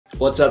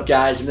What's up,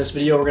 guys? In this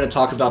video, we're going to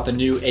talk about the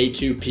new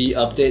A2P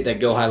update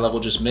that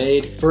GoHighLevel just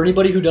made. For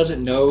anybody who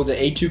doesn't know, the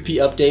A2P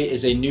update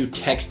is a new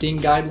texting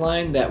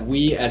guideline that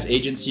we as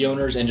agency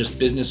owners and just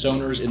business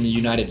owners in the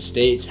United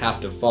States have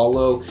to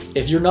follow.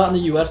 If you're not in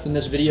the US, then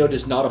this video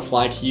does not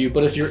apply to you.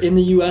 But if you're in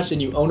the US and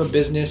you own a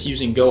business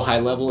using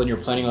GoHighLevel and you're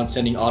planning on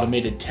sending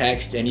automated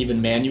text and even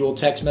manual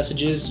text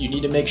messages, you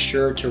need to make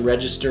sure to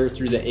register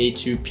through the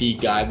A2P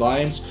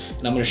guidelines.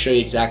 And I'm going to show you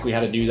exactly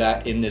how to do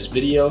that in this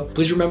video.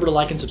 Please remember to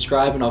like and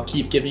subscribe, and I'll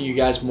keep giving you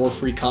guys more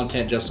free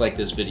content just like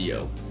this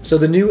video. So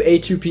the new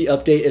A2P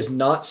update is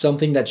not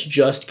something that's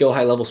just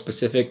GoHighLevel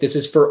specific. This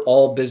is for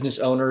all business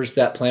owners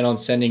that plan on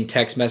sending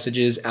text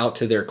messages out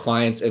to their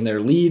clients and their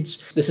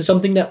leads. This is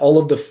something that all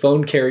of the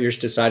phone carriers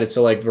decided.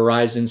 So like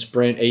Verizon,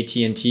 Sprint,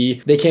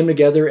 AT&T, they came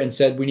together and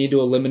said we need to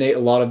eliminate a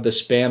lot of the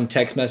spam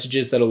text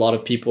messages that a lot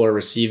of people are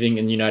receiving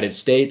in the United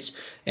States.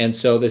 And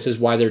so this is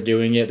why they're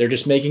doing it. They're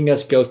just making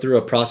us go through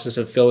a process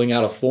of filling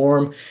out a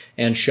form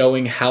and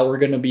showing how we're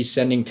going to be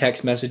sending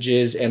text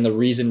messages and the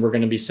reason we're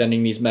going to be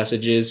sending these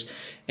messages.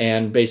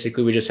 And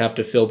basically we just have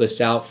to fill this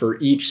out for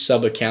each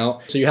sub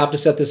account. So you have to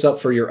set this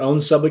up for your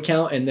own sub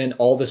account and then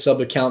all the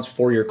sub accounts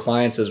for your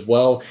clients as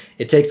well.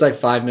 It takes like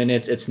 5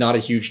 minutes. It's not a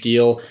huge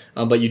deal,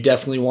 but you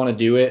definitely want to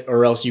do it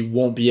or else you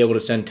won't be able to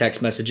send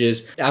text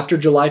messages. After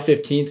July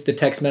 15th, the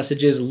text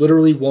messages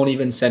literally won't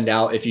even send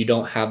out if you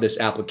don't have this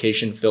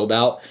application filled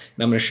out.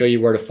 And I'm going to show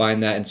you where to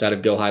find that inside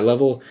of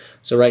GoHighLevel.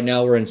 So right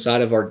now we're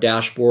inside of our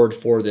dashboard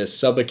for this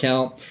sub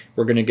account.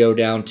 We're going to go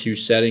down to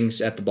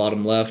settings at the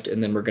bottom left,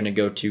 and then we're going to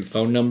go to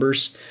phone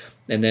numbers.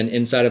 And then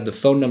inside of the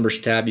phone numbers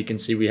tab, you can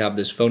see we have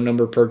this phone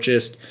number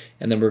purchased,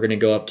 and then we're going to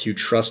go up to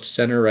Trust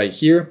Center right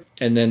here.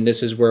 And then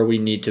this is where we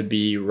need to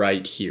be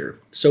right here.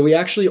 So we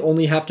actually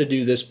only have to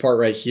do this part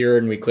right here,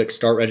 and we click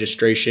Start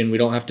Registration. We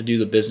don't have to do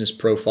the business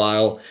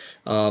profile,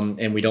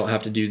 and we don't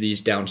have to do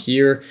these down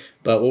here.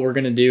 But what we're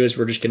going to do is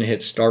we're just going to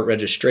hit Start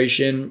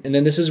Registration. And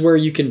then this is where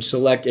you can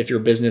select if your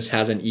business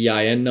has an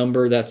EIN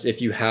number. That's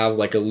if you have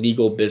like a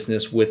legal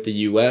business with the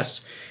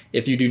US.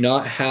 If you do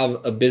not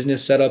have a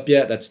business set up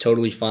yet, that's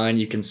totally fine.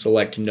 You can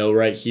select no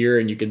right here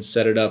and you can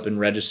set it up and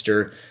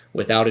register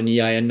without an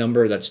EIN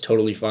number. That's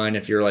totally fine.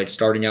 If you're like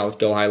starting out with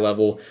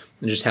GoHighLevel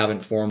and just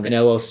haven't formed an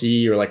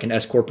LLC or like an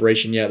S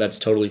corporation yet, that's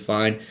totally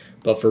fine.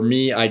 But for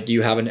me, I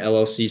do have an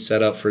LLC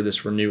set up for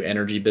this Renew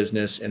Energy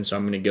business. And so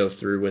I'm going to go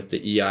through with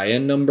the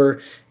EIN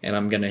number and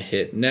I'm going to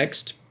hit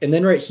next. And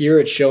then right here,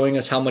 it's showing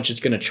us how much it's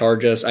going to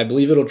charge us. I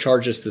believe it'll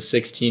charge us the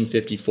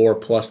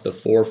 $16.54 plus the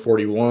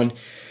 $4.41.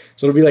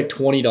 So it'll be like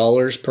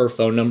 $20 per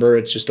phone number.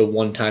 It's just a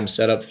one-time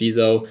setup fee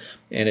though,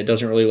 and it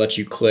doesn't really let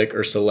you click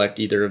or select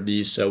either of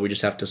these, so we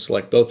just have to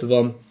select both of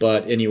them.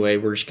 But anyway,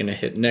 we're just gonna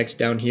hit next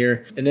down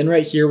here. And then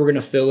right here, we're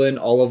gonna fill in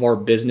all of our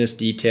business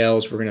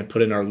details. We're gonna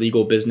put in our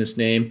legal business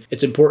name.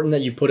 It's important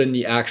that you put in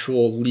the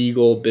actual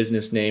legal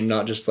business name,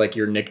 not just like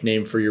your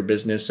nickname for your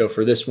business. So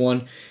for this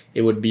one,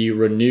 it would be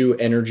Renew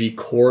Energy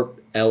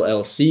Corp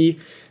LLC.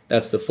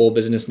 That's the full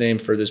business name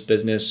for this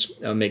business.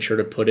 Make sure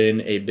to put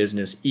in a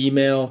business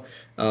email,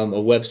 a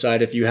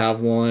website if you have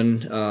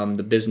one,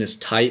 the business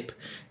type.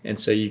 And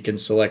so you can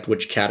select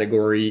which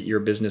category your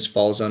business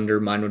falls under.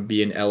 Mine would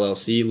be an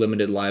LLC,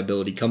 limited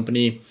liability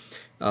company.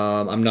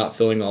 I'm not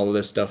filling all of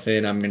this stuff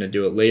in. I'm going to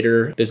do it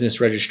later. Business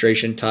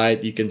registration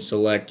type, you can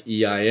select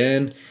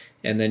EIN.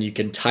 And then you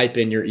can type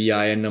in your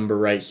EIN number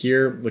right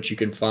here, which you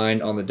can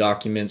find on the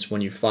documents when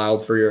you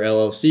filed for your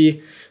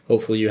LLC.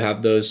 Hopefully you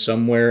have those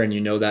somewhere and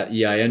you know that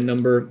EIN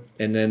number,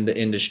 and then the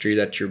industry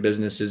that your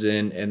business is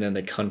in, and then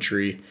the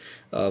country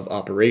of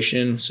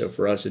operation. So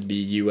for us, it'd be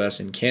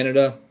US and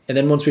Canada. And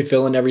then once we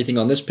fill in everything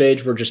on this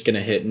page, we're just gonna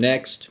hit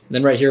next. And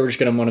then right here, we're just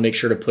gonna wanna make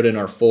sure to put in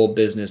our full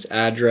business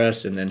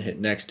address and then hit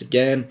next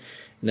again.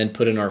 And then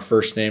put in our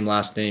first name,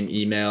 last name,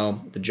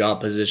 email, the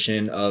job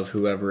position of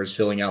whoever is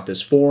filling out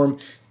this form,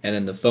 and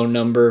then the phone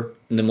number.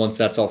 And then once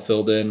that's all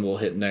filled in, we'll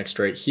hit next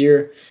right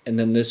here. And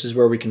then this is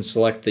where we can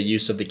select the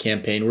use of the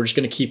campaign. We're just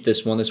going to keep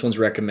this one. This one's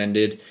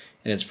recommended,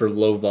 and it's for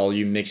low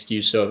volume mixed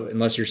use. So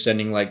unless you're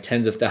sending like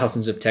tens of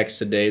thousands of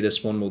texts a day,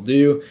 this one will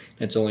do.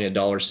 It's only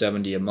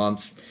 $1.70 a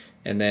month.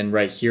 And then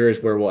right here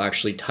is where we'll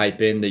actually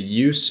type in the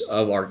use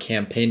of our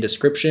campaign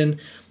description.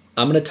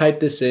 I'm going to type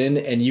this in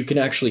and you can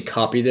actually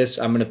copy this.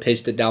 I'm going to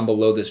paste it down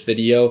below this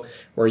video,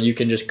 where you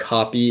can just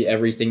copy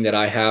everything that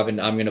I have and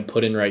I'm going to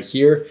put in right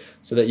here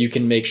so that you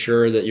can make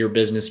sure that your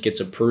business gets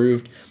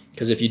approved.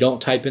 Because if you don't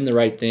type in the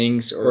right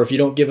things, or if you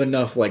don't give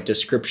enough like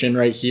description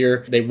right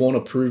here, they won't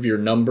approve your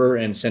number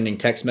and sending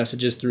text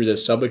messages through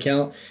this sub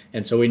account.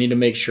 And so we need to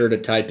make sure to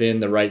type in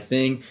the right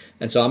thing.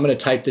 And so I'm going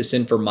to type this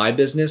in for my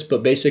business,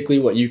 but basically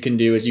what you can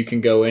do is you can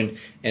go in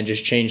and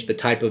just change the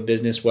type of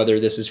business, whether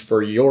this is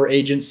for your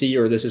agency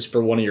or this is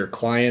for one of your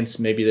clients.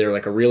 Maybe they're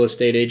like a real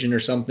estate agent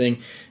or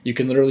something. You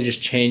can literally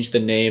just change the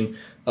name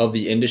of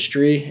the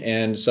industry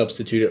and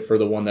substitute it for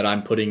the one that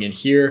I'm putting in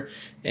here.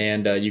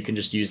 And you can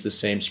just use the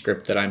same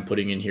script that I'm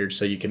putting in here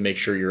so you can make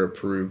sure you're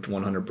approved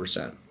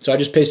 100%. So I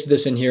just pasted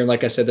this in here. And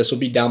like I said, this will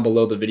be down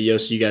below the video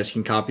so you guys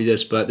can copy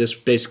this. But this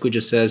basically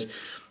just says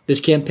This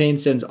campaign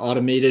sends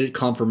automated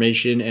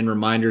confirmation and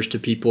reminders to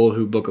people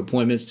who book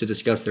appointments to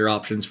discuss their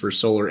options for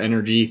solar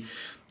energy.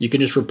 You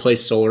can just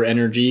replace solar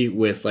energy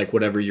with like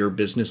whatever your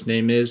business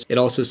name is. It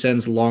also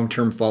sends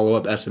long-term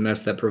follow-up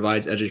SMS that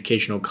provides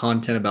educational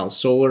content about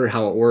solar,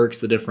 how it works,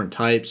 the different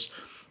types,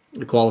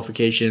 the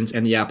qualifications,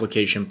 and the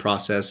application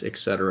process,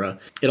 etc.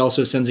 It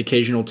also sends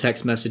occasional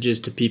text messages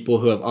to people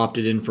who have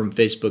opted in from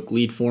Facebook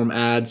lead form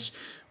ads,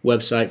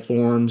 website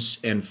forms,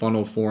 and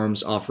funnel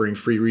forms, offering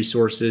free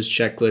resources,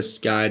 checklists,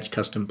 guides,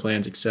 custom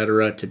plans,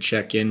 etc. to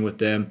check in with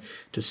them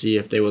to see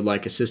if they would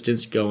like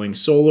assistance going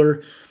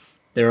solar.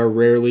 There are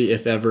rarely,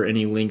 if ever,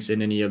 any links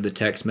in any of the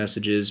text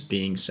messages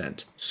being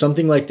sent.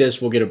 Something like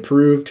this will get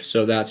approved,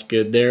 so that's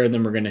good there. And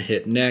then we're going to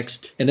hit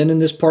next. And then in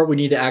this part, we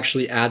need to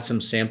actually add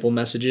some sample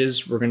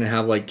messages. We're going to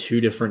have like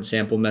 2 different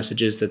sample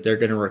messages that they're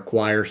going to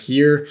require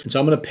here. And so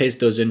I'm going to paste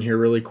those in here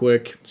really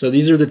quick. So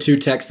these are the 2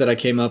 texts that I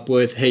came up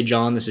with. Hey,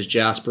 John, this is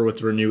Jasper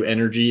with Renew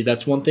Energy.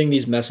 That's one thing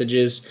these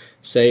messages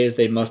say is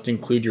they must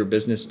include your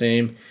business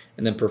name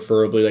and then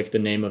preferably like the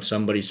name of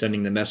somebody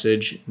sending the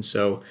message. And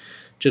so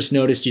just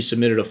noticed you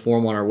submitted a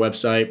form on our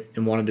website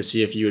and wanted to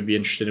see if you would be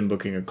interested in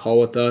booking a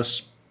call with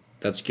us.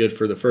 That's good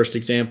for the first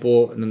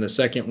example. And then the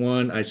second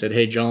one, I said,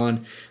 hey,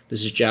 John,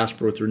 this is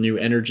Jasper with Renew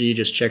Energy,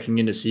 just checking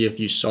in to see if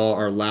you saw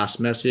our last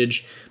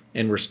message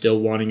and we're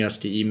still wanting us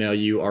to email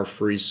you our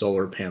free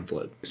solar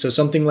pamphlet. So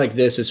something like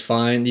this is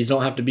fine. These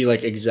don't have to be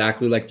like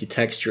exactly like the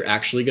text you're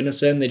actually going to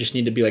send. They just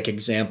need to be like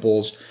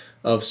examples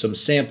of some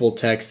sample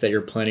text that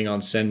you're planning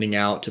on sending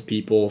out to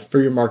people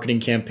for your marketing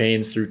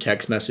campaigns through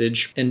text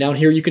message. And down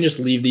here, you can just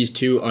leave these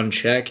 2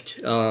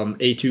 unchecked.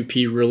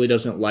 A2P really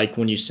doesn't like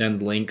when you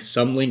send links.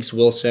 Some links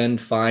will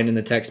send fine in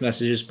the text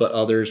messages, but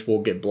others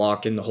will get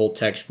blocked and the whole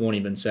text won't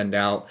even send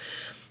out.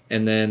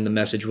 And then the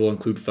message will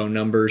include phone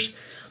numbers.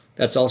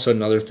 That's also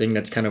another thing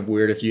that's kind of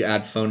weird. If you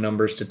add phone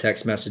numbers to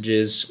text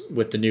messages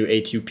with the new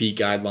A2P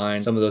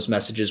guidelines, some of those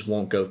messages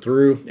won't go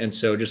through. And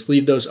so just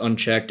leave those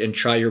unchecked and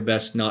try your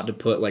best not to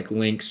put like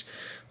links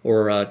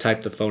or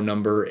type the phone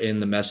number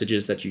in the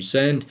messages that you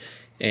send.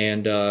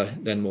 And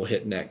then we'll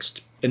hit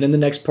next. And then the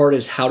next part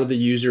is how do the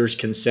users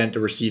consent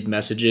to receive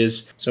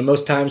messages? So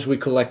most times we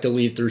collect a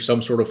lead through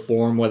some sort of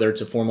form, whether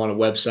it's a form on a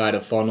website, a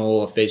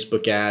funnel, a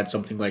Facebook ad,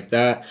 something like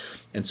that.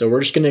 And so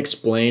we're just going to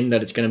explain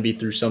that it's going to be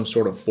through some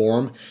sort of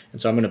form. And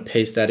so I'm going to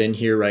paste that in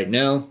here right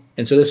now.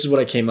 And so this is what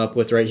I came up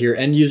with right here.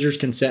 End users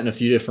consent in a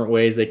few different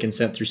ways. They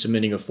consent through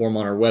submitting a form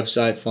on our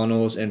website,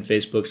 funnels, and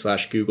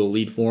Facebook/Google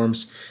lead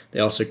forms. They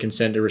also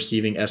consent to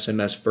receiving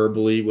SMS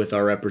verbally with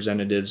our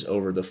representatives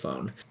over the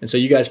phone. And so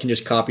you guys can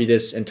just copy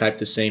this and type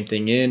the same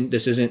thing in.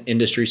 This isn't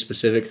industry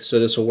specific, so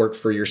this will work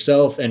for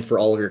yourself and for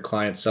all of your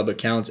client sub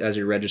accounts as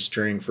you're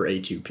registering for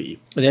A2P.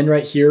 And then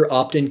right here,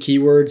 opt-in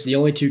keywords. The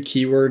only 2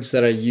 keywords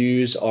that I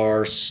use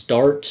are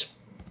start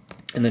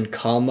and then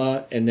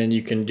comma, and then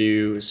you can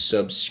do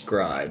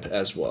subscribe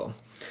as well.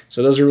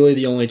 So those are really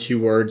the only 2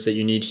 words that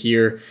you need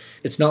here.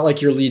 It's not like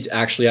your leads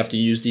actually have to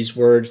use these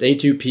words.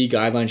 A2P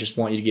guidelines just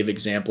want you to give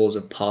examples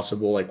of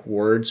possible like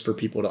words for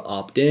people to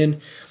opt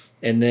in.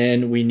 And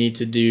then we need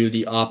to do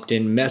the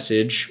opt-in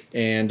message.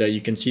 And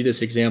you can see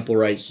this example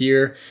right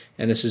here.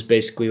 And this is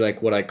basically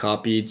like what I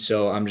copied.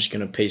 So I'm just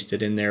going to paste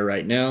it in there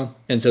right now.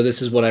 And so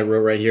this is what I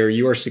wrote right here.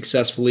 You are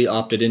successfully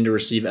opted in to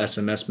receive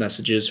SMS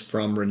messages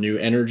from Renew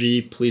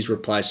Energy. Please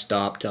reply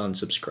stop to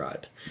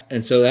unsubscribe.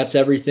 And so that's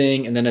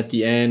everything. And then at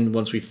the end,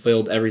 once we've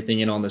filled everything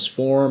in on this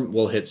form,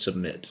 we'll hit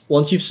submit.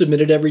 Once you've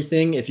submitted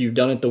everything, if you've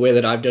done it the way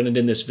that I've done it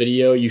in this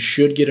video, you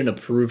should get an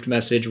approved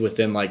message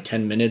within like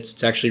 10 minutes.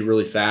 It's actually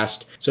really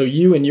fast. So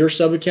you and your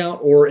sub account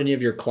or any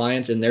of your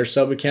clients and their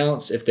sub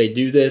accounts, if they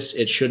do this,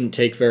 it shouldn't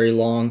take very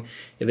long.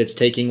 If it's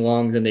taking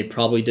long, then they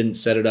probably didn't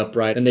set it up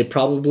right. And they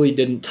probably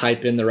didn't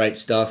type in the right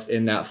stuff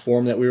in that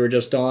form that we were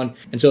just on.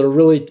 And so it'll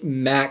really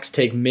max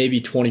take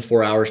maybe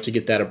 24 hours to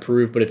get that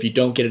approved. But if you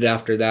don't get it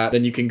after that,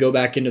 then you can go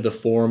back into the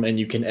form and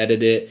you can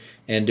edit it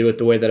and do it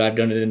the way that I've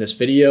done it in this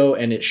video,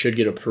 and it should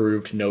get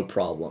approved no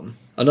problem.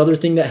 Another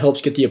thing that helps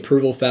get the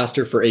approval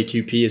faster for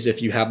A2P is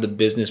if you have the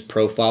business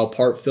profile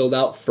part filled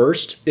out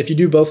first. If you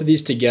do both of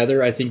these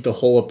together, I think the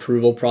whole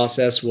approval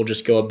process will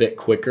just go a bit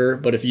quicker.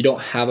 But if you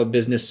don't have a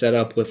business set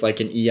up with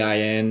like an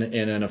EIN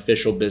and an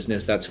official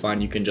business, that's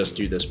fine. You can just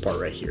do this part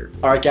right here.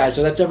 All right, guys,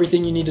 so that's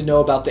everything you need to know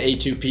about the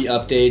A2P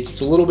updates.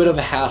 It's a little bit of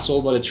a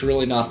hassle, but it's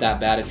really not that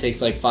bad. It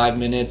takes like 5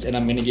 minutes, and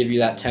I'm going to give you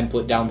that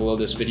template down below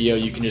this video.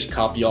 You can just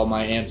copy all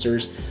my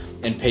answers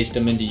and paste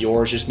them into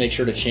yours. Just make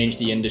sure to change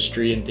the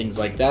industry and things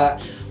like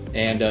that,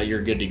 and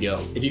you're good to go.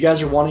 If you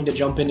guys are wanting to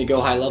jump into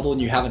GoHighLevel and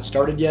you haven't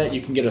started yet,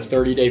 you can get a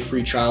 30-day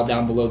free trial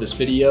down below this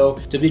video.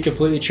 To be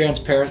completely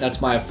transparent,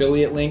 that's my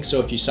affiliate link. So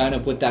if you sign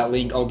up with that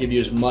link, I'll give you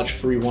as much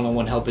free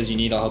one-on-one help as you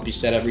need. I'll help you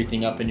set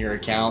everything up in your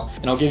account,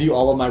 and I'll give you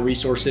all of my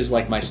resources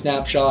like my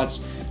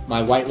snapshots,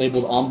 my white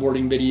labeled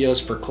onboarding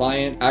videos for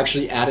clients. I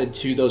actually added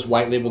to those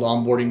white labeled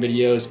onboarding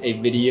videos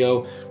a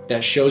video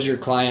that shows your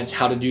clients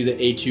how to do the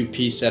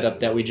A2P setup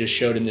that we just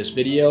showed in this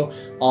video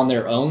on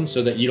their own,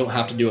 so that you don't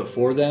have to do it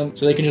for them.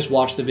 So they can just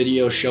watch the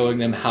video showing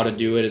them how to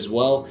do it as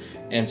well.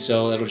 And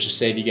so that'll just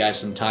save you guys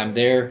some time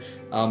there.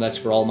 That's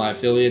for all my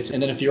affiliates.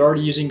 And then if you're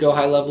already using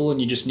GoHighLevel and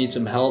you just need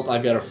some help,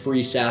 I've got a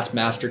free SaaS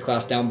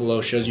masterclass down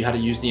below. Shows you how to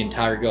use the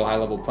entire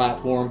GoHighLevel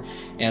platform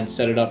and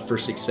set it up for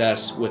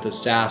success with a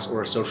SaaS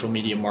or a social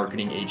media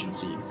marketing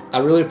agency. I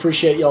really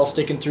appreciate y'all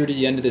sticking through to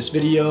the end of this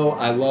video.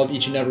 I love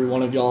each and every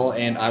one of y'all,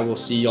 and I will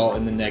see y'all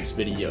in the next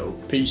video.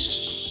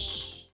 Peace.